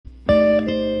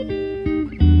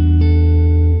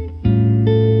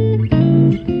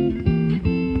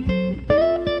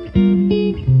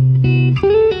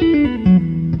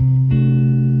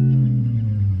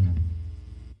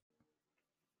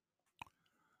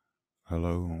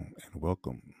Hello and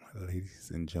welcome,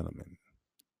 ladies and gentlemen,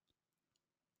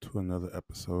 to another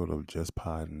episode of Just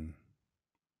Podding.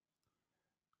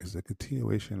 It's a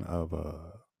continuation of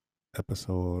a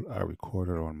episode I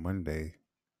recorded on Monday.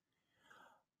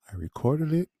 I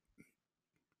recorded it,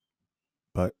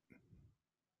 but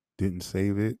didn't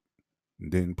save it,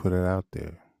 didn't put it out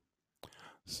there.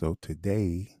 So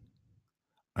today,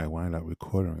 I wound up not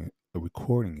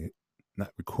recording it,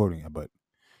 but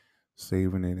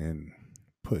saving it and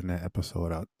putting that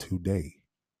episode out today,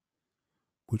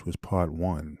 which was part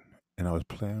one. And I was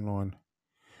planning on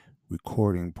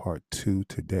recording part two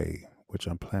today, which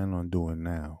I'm planning on doing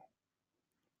now.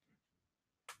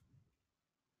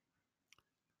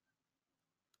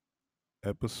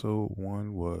 Episode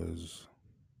one was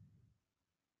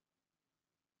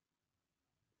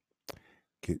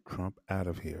Get Trump Out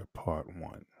of Here, part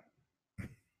one.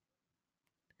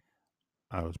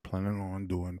 I was planning on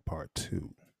doing part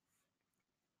two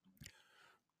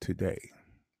today.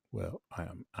 Well, I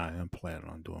am planning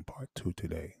on doing part two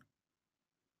today.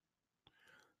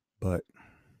 But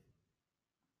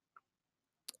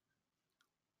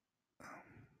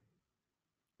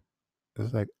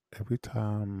it's like every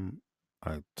time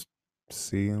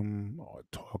see him or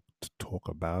talk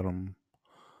about him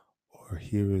or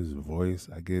hear his voice,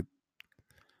 I get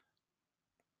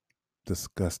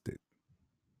disgusted,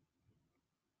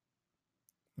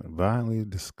 violently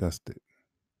disgusted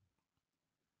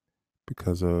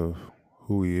because of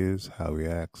who he is, how he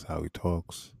acts, how he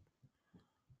talks,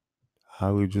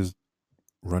 how he just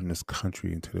run this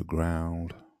country into the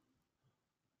ground,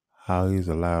 how he's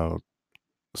allowed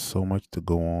so much to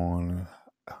go on,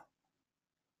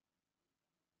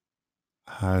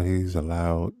 how he's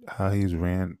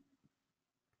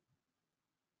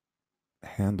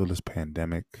handled this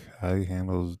pandemic, how he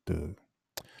handles the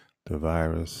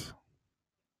virus,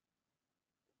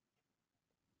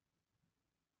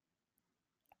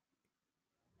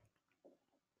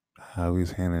 how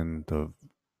he's handling the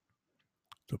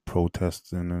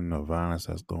protesting and the violence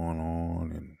that's going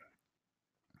on in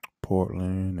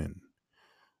Portland and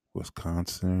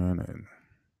Wisconsin, and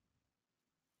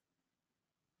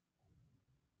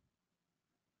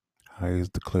how he's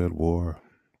declared war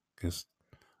against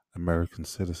American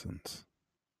citizens.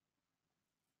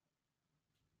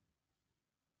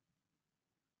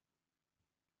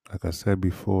 Like I said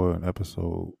before in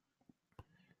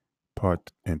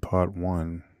part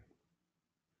one,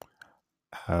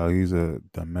 how he's a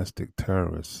domestic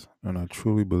terrorist, and I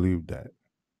truly believe that,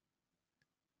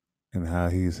 and how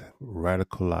he's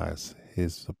radicalized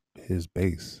his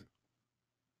base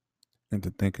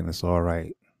into thinking it's all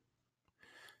right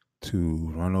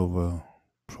to run over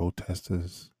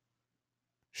protesters,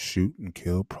 shoot and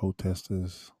kill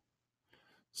protesters,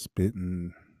 spit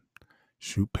and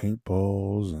shoot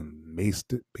paintballs and mace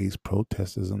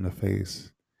protesters in the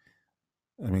face.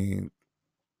 I mean,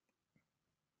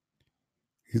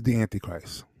 he's the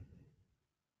Antichrist,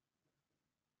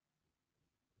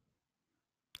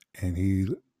 and he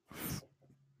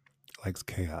likes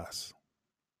chaos,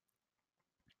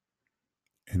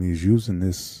 and he's using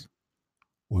this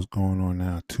what's going on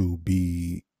now to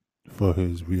be for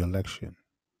his reelection.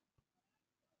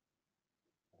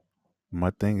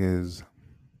 My thing is,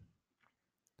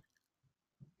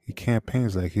 he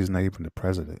campaigns like he's not even the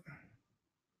president.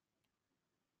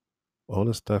 All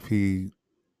the stuff he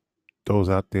throws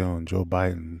out there on Joe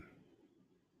Biden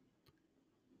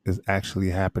is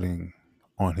actually happening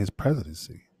on his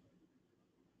presidency.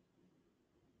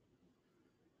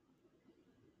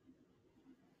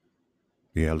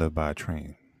 Yeah, I live by a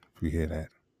train, if you hear that.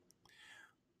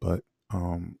 But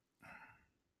um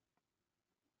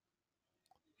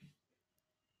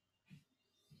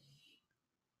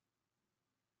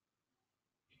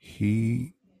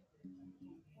he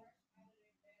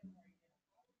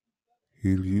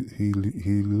he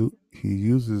he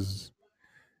uses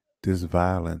this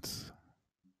violence,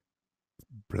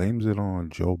 blames it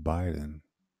on Joe Biden.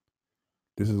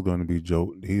 This is going to be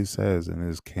Joe. He says in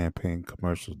his campaign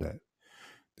commercials that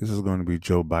this is going to be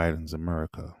Joe Biden's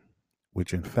America,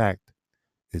 which in fact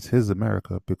is his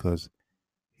America because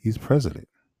he's president.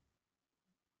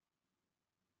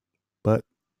 But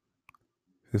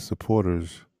his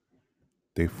supporters,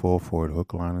 they fall for it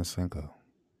hook, line, and sinker.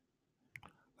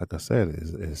 Like I said,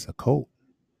 it's a cult.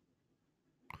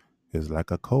 It's like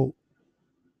a cult.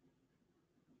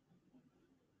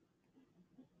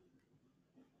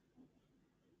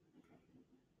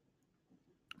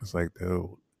 It's like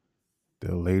they'll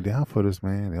lay down for this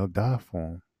man. They'll die for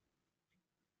him.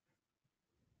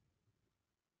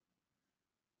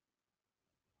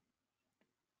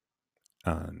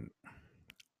 And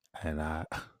and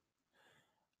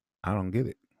I don't get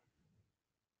it.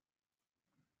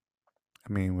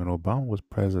 I mean, when Obama was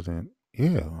president,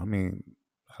 yeah, I mean,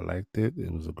 I liked it.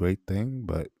 It was a great thing,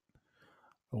 but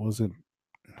I wasn't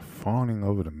fawning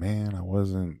over the man. I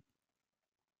wasn't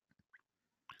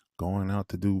going out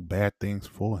to do bad things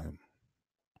for him.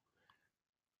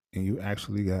 And you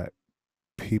actually got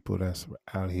people that's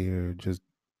out here just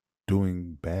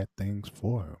doing bad things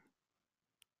for him.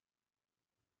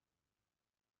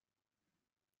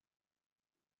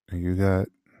 And you got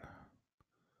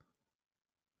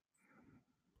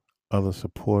other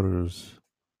supporters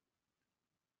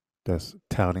that's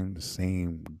touting the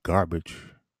same garbage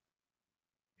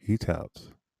he touts.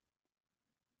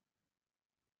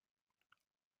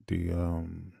 The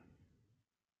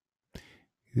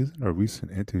He was in a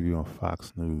recent interview on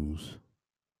Fox News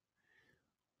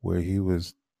where he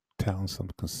was telling some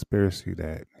conspiracy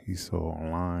that he saw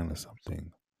online or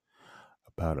something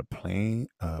about a plane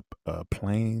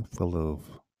full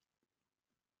of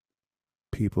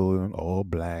people in all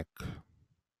black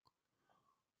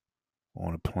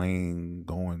on a plane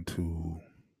going to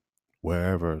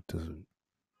wherever to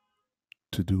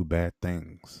do bad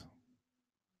things.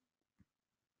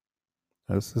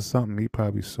 This is something he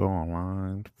probably saw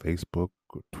online, Facebook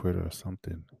or Twitter or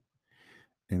something.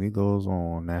 And he goes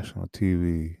on national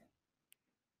TV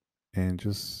and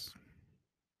just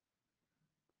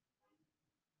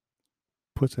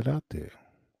puts it out there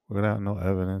without no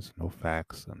evidence, no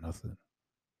facts, or nothing.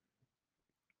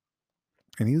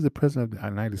 And he's the president of the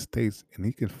United States, and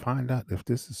he can find out if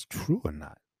this is true or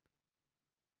not.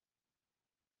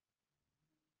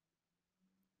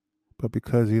 But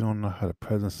because he don't know how the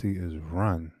presidency is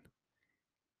run,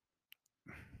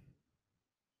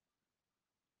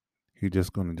 he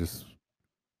just gonna just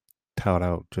tout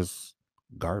out just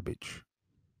garbage.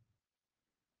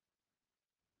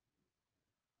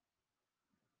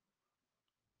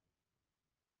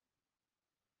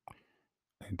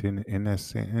 And then in that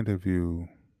same interview,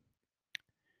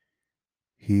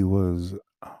 he was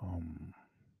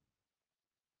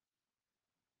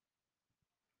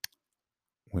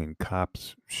when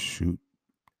cops shoot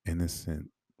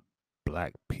innocent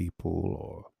black people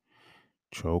or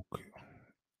choke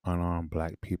unarmed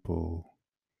black people,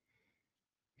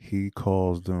 he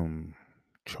calls them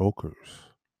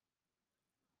chokers,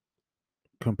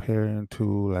 comparing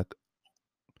to like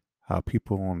how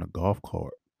people on the golf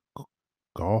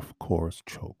course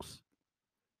chokes.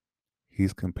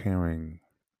 He's comparing.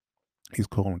 He's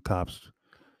calling cops.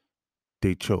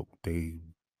 They choke. They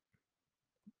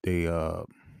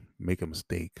make a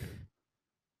mistake.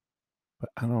 But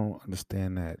I don't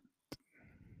understand that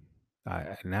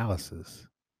analysis.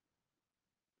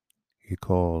 He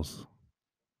calls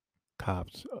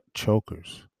cops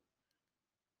chokers.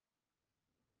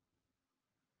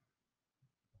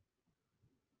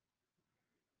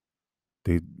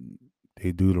 They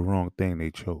they do the wrong thing.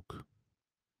 They choke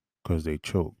because they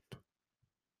choked.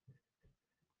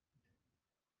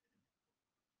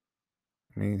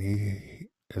 I mean,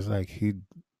 it's like he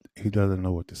doesn't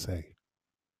know what to say,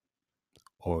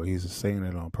 or he's saying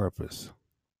it on purpose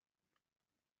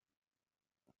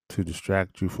to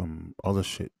distract you from other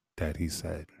shit that he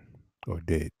said or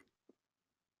did.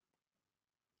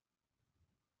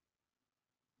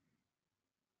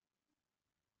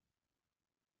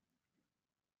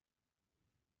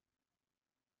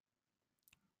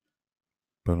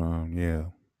 But yeah,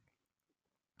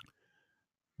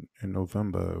 in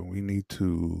November we need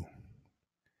to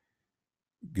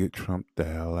get Trump the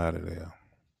hell out of there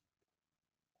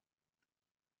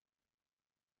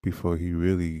before he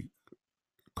really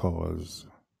cause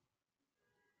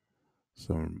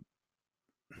some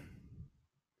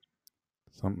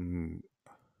something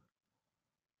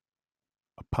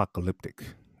apocalyptic,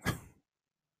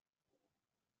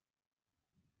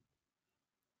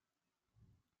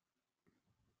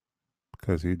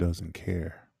 because he doesn't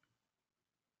care.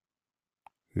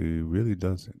 He really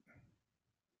doesn't.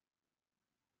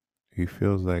 He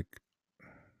feels like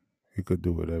he could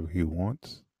do whatever he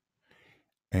wants,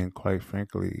 and quite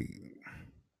frankly,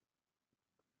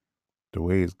 the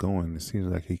way it's going, it seems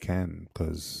like he can.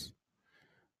 Because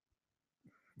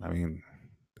I mean,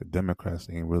 the Democrats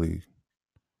ain't really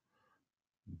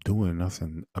doing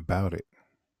nothing about it,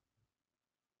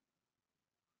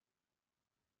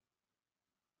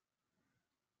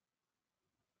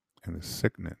 and it's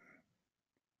sickening.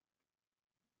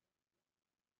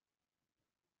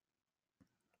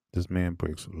 This man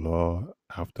breaks law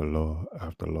after law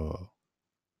after law.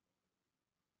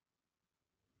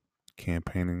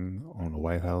 Campaigning on the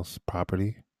White House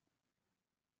property.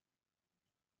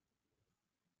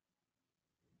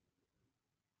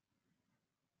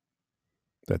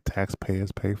 that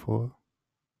taxpayers pay for.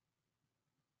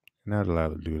 You're not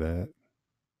allowed to do that.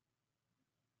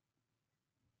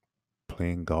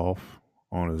 Playing golf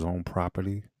on his own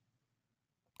property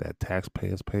that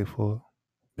taxpayers pay for,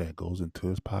 that goes into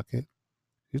his pocket.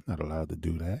 He's not allowed to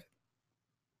do that.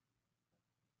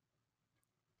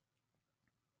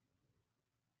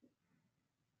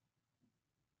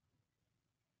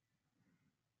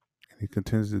 And he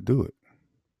continues to do it.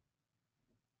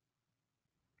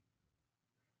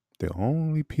 The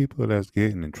only people that's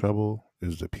getting in trouble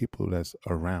is the people that's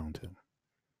around him.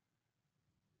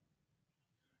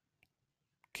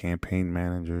 Campaign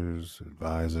managers,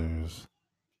 advisors,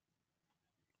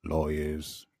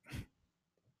 lawyers.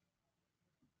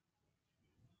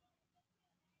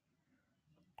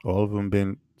 All of them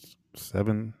been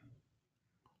seven,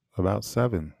 about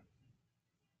seven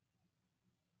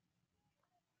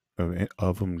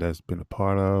of them that's been a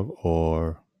part of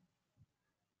or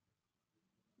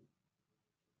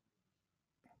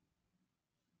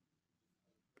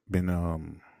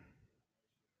been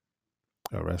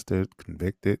arrested,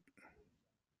 convicted,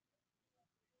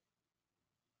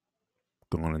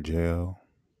 gone to jail.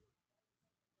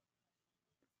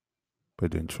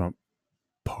 But then Trump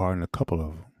pardoned a couple of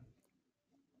them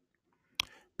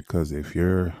because if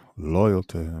you're loyal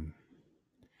to him,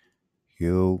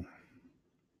 he'll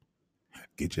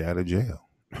get you out of jail.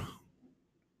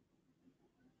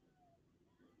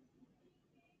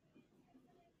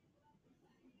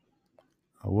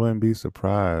 I wouldn't be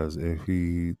surprised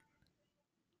if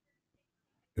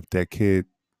that kid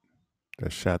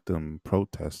that shot them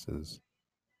protesters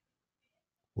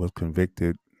was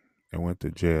convicted and went to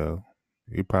jail.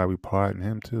 He'd probably pardon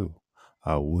him too.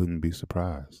 I wouldn't be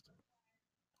surprised.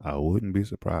 I wouldn't be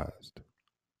surprised.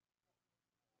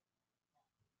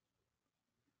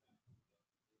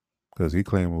 Because he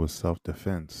claimed it was self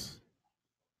defense.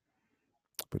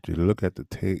 But you look at the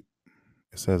tape,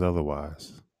 it says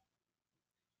otherwise.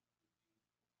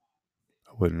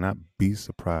 I would not be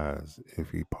surprised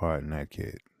if he pardoned that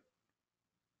kid.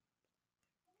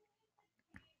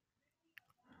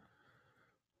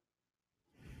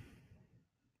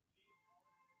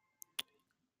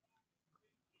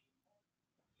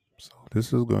 So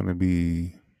this is going to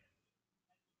be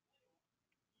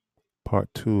part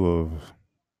 2 of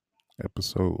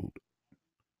episode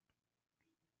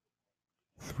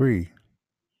 3.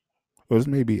 Or this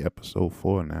may be episode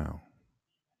 4 now.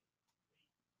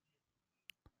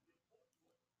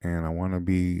 And I want to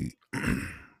be,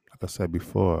 like I said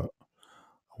before,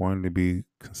 I wanted to be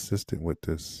consistent with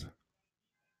this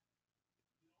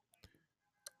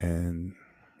and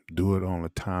do it on a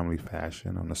timely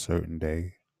fashion on a certain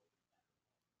day.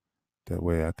 That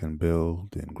way I can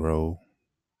build and grow.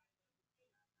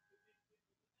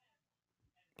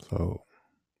 So,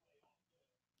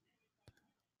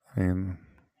 I mean,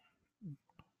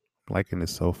 liking it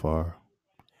so far.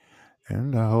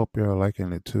 And I hope you're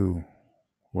liking it too,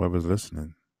 whoever's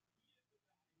listening.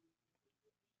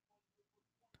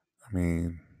 I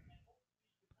mean,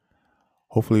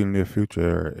 hopefully in the near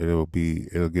future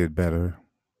it'll get better.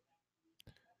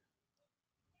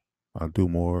 I'll do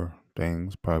more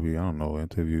things, probably, I don't know,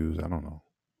 interviews, I don't know.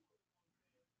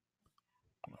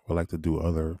 I would like to do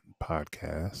other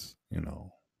podcasts,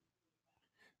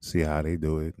 see how they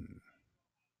do it and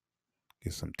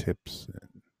get some tips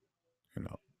and you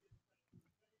know.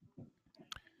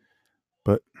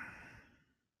 But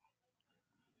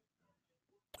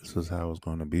this is how it's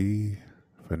gonna be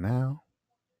for now.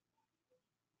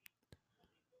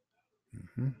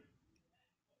 hmm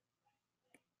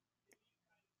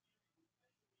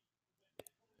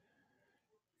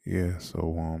Yeah,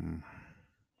 so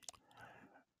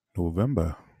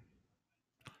November,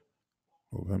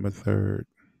 November 3rd,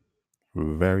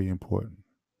 very important.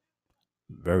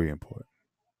 Very important.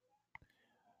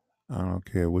 I don't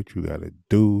care what you gotta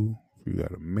do, if you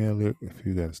gotta mail it, if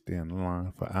you gotta stay in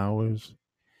line for hours,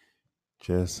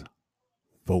 just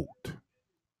vote.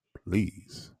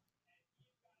 Please.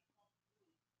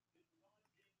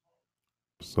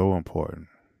 So important.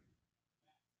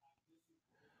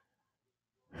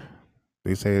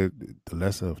 They say the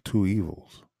lesser of two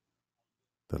evils.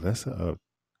 The lesser of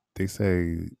they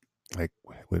say like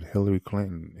with Hillary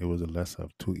Clinton, it was a lesser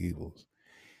of two evils.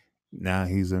 Now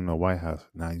he's in the White House.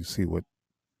 Now you see what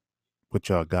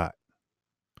y'all got.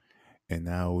 And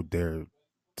now they're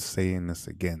saying this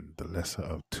again, the lesser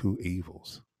of two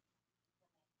evils.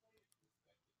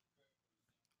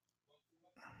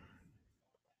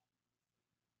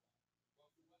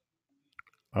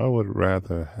 I would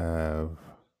rather have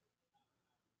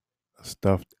a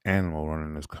stuffed animal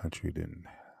running this country than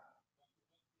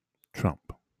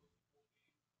Trump.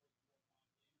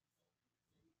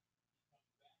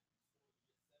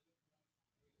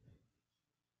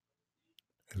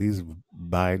 at least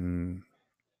Biden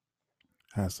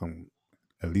has some,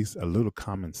 at least a little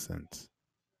common sense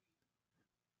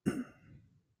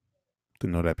to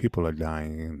know that people are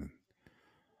dying and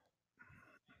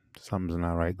something's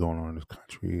not right going on in this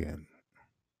country. And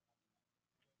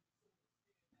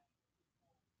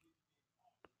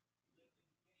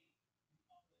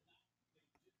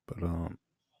but I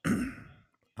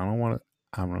don't want to.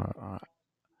 I'm not.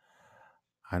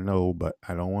 I know, but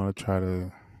I don't want to try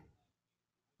to.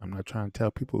 I'm not trying to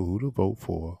tell people who to vote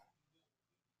for,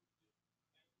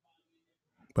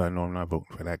 but I know I'm not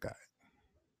voting for that guy.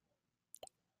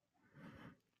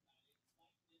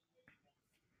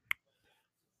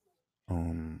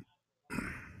 Um,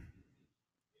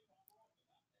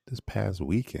 this past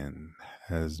weekend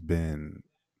has been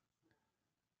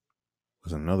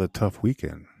was another tough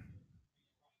weekend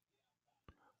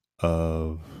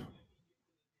of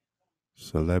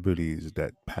celebrities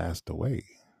that passed away.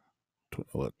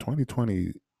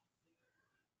 2020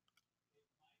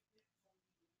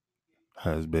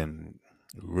 has been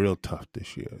real tough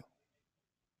this year.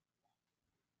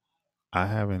 I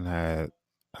haven't had,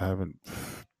 I haven't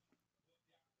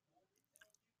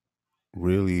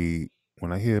really,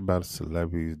 when I hear about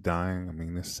celebrities dying, I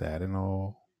mean, it's sad and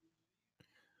all,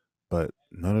 but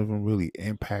none of them really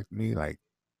impact me like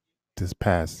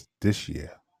this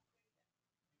year.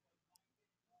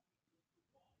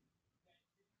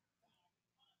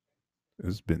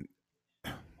 It's been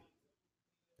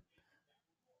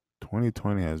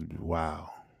 2020 has been,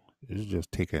 wow. It's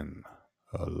just taken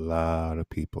a lot of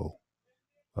people,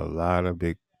 a lot of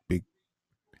big,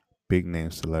 big name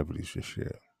celebrities this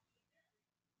year.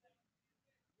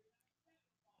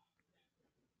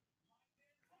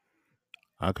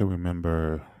 I can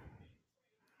remember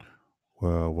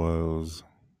where I was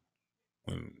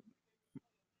when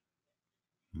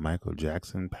Michael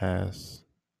Jackson passed.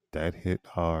 That hit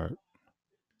hard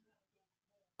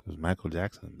because Michael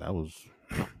Jackson, that was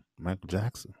Michael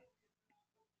Jackson.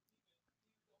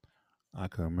 I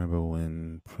can remember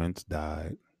when Prince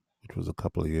died, which was a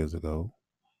couple of years ago.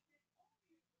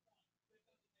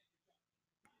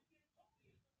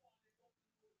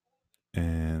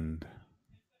 And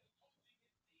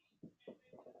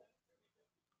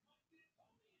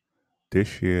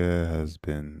this year has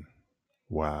been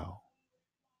wow.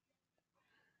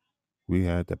 We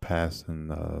had the passing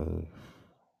of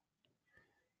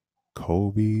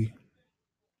Kobe.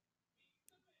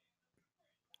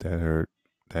 That hurt.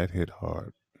 That hit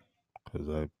hard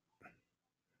because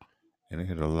and it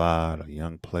hit a lot of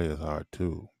young players hard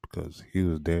too because he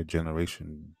was their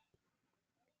generation,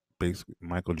 basically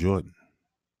Michael Jordan.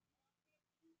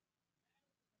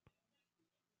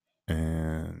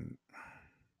 And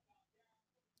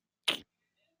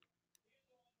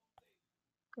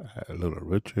Little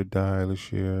Richard died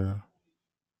this year.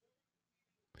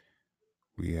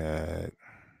 We had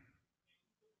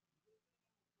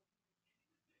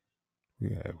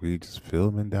Regis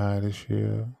Philbin died this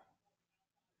year.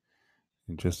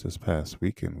 And just this past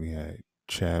weekend, we had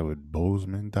Chadwick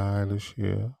Boseman die this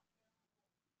year.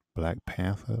 Black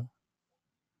Panther,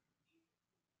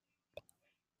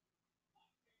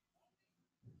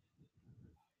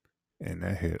 and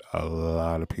that hit a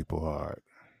lot of people hard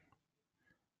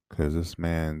because this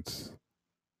man's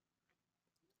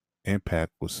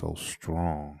impact was so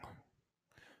strong,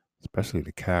 especially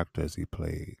the characters he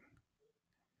played.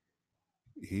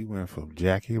 He went from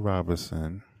Jackie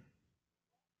Robinson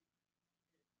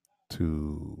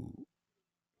to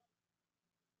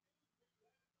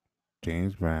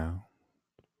James Brown,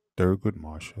 Thurgood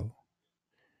Marshall,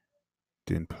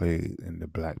 then played in the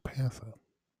Black Panther.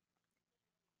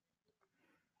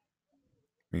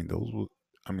 I mean, those were,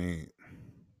 I mean,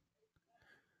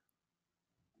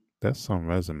 that's some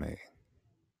resume.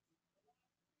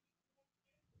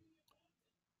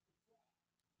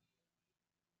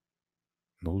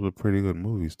 Those were pretty good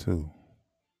movies too.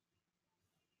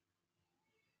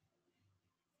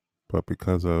 But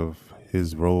because of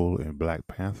his role in Black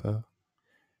Panther,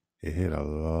 it hit a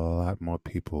lot more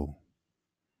people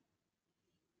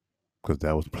because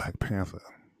that was Black Panther.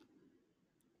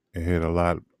 It hit a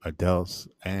lot of adults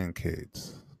and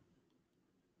kids.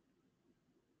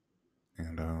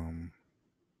 And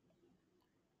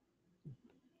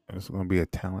it's going to be a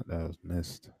talent that was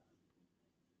missed.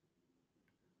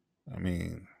 I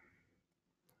mean,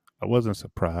 I wasn't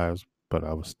surprised, but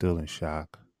I was still in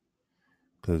shock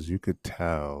because you could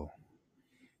tell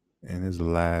in his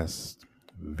last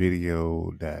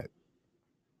video that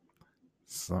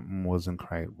something wasn't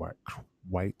quite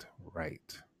right.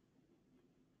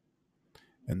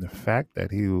 And the fact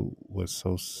that he was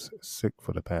so sick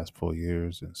for the past 4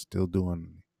 years and still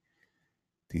doing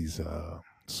these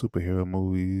superhero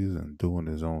movies and doing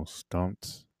his own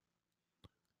stunts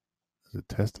is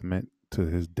a testament to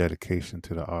his dedication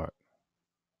to the art.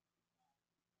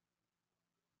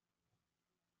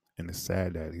 And it's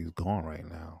sad that he's gone right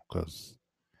now because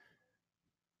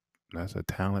that's a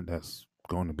talent that's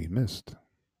going to be missed.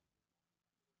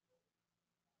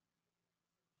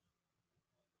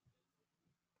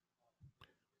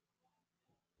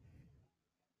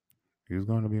 He's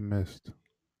going to be missed.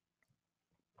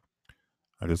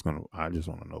 I just want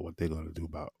to know what they're going to do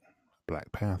about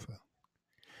Black Panther.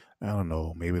 I don't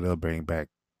know. Maybe they'll bring back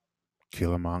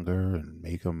Killmonger and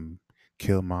make him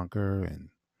Killmonger and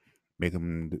make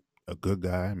him a good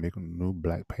guy, make him the new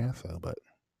Black Panther. But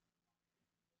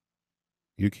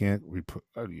you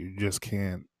just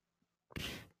can't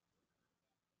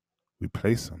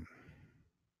replace him.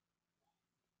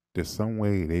 There's some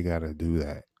way they got to do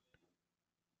that.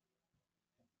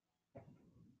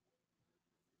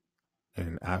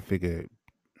 And I figured,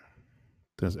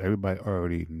 does everybody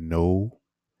already know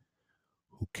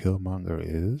who Killmonger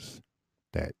is?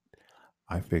 That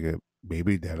I figured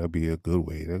maybe that'll be a good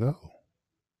way to go.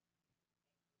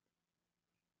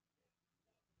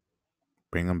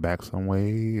 Bring him back some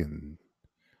way, and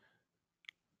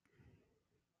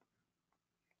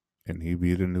he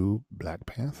be the new Black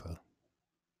Panther.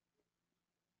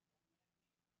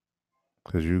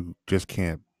 Because you just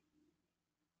can't.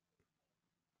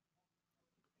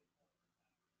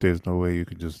 There's no way you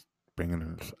can just bring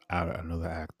in out another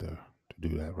actor to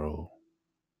do that role.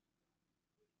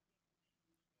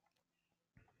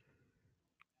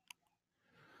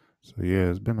 So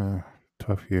yeah, it's been a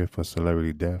tough year for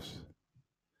celebrity deaths.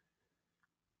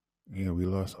 Yeah, we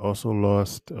also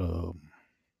lost, and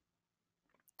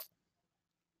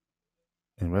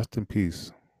rest in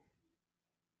peace,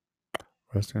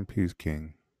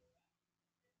 King.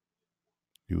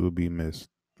 You will be missed,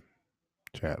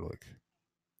 Chadwick.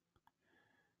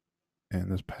 And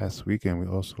this past weekend, we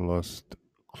also lost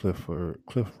Cliff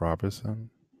Robertson.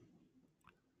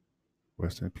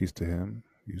 Rest in peace to him.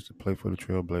 He used to play for the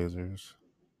Trailblazers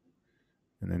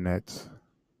and the Nets.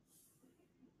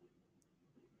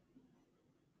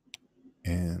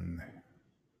 And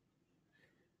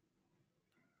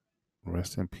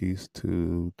rest in peace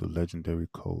to the legendary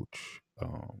coach,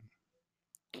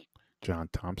 John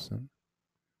Thompson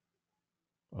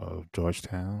of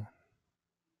Georgetown.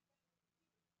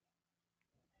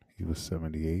 He was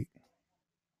 78.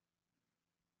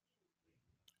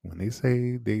 When they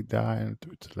say they die in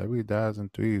celebrity dies in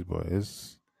threes, boy,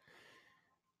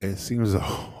 it seems to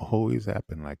always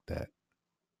happen like that.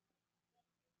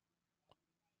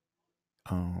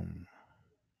 Um,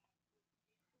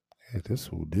 yeah,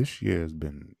 this year has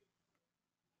been,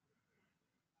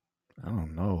 I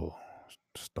don't know,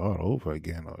 start over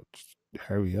again or just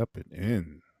hurry up and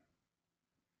end.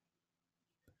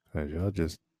 Cause y'all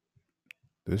just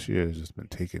this year has just been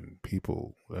taking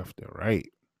people left and right.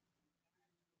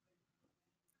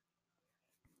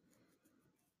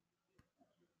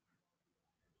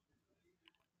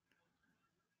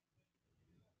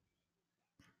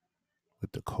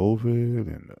 With the COVID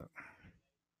and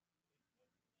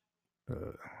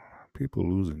the people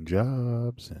losing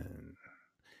jobs and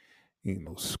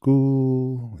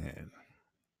school and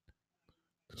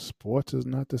the sports is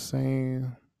not the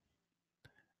same.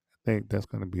 I think that's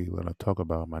gonna be what I talk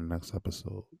about in my next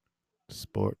episode.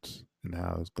 Sports and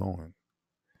how it's going.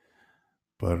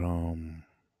 But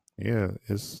yeah,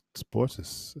 it's sports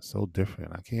is so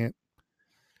different. I can't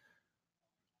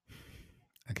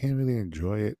really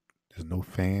enjoy it. There's no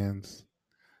fans.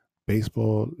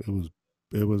 Baseball, it was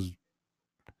it was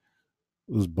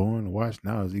boring to watch.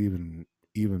 Now it's even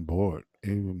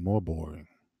more boring.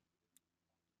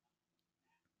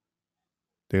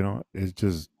 They don't. It's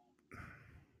just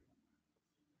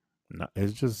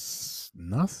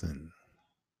nothing.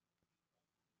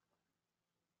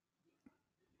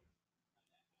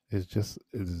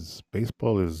 It's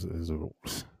baseball is a,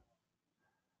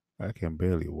 I can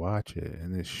barely watch it,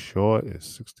 and it's short. It's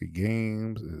 60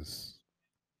 games.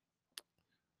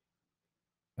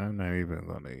 I'm not even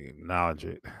gonna acknowledge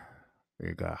it.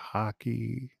 They got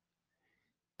hockey.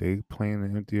 They play in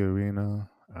the empty arena.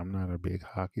 I'm not a big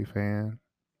hockey fan.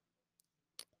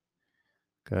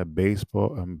 Got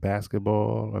baseball and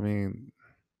basketball. I mean,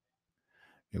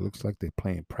 it looks like they're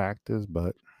playing practice,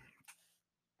 but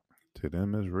to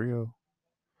them it's real.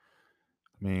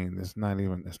 I mean, it's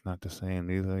not the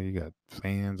same either. You got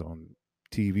fans on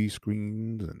TV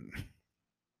screens, and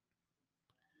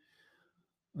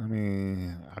I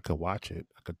mean, I could watch it,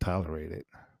 I could tolerate it.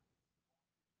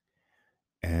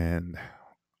 And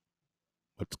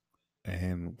what's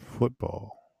and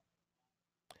football.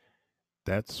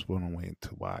 that's what I'm waiting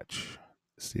to watch.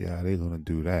 See how they're gonna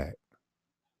do that.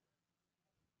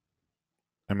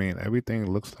 I mean, everything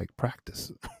looks like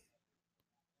practice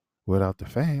without the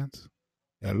fans.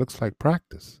 It looks like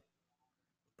practice.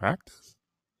 Practice?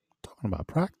 Talking about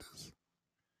practice?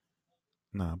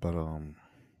 Nah, but I'm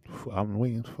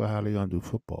waiting for how they gonna do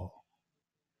football.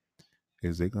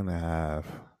 Is they gonna have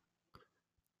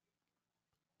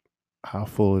how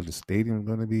full is the stadium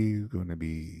gonna be? Gonna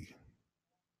be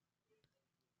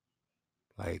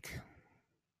like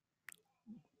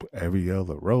every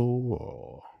other row,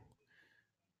 or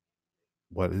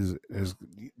what is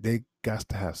they got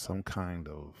to have some kind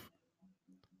of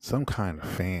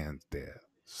fans there.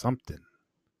 Something.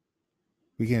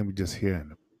 We can't be just hearing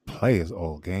the players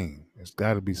all game. It's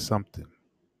got to be something.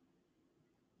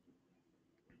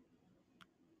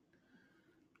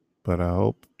 But I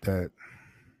hope that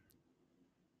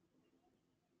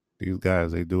these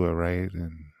guys they do it right.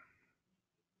 And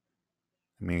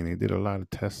I mean, they did a lot of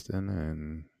testing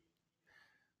and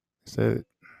said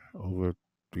over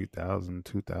 3,000,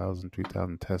 2,000,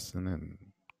 3,000 testing and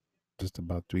just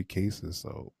about 3 cases.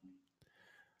 So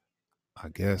I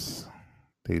guess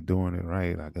they doing it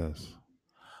right. I guess.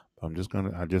 But I'm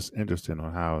just interested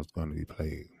on how it's going to be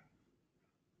played.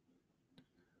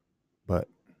 But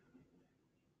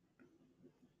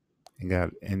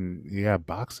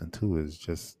boxing too is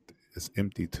just it's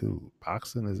empty too.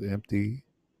 Boxing is empty.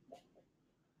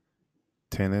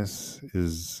 Tennis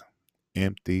is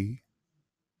empty.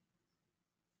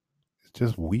 It's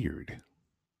just weird.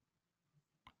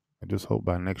 I just hope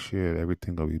by next year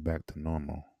everything will be back to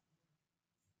normal.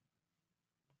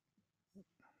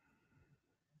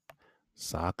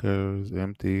 Soccer is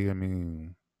empty. I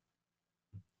mean,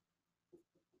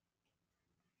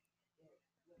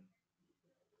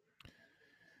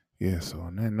 yeah. So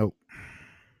on that note,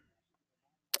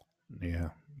 yeah,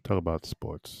 talk about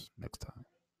sports next time.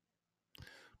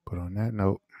 But on that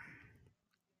note,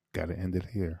 gotta end it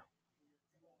here.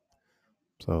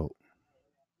 So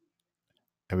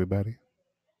everybody,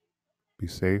 be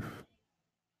safe,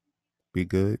 be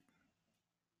good,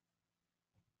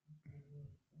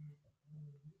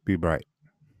 be bright.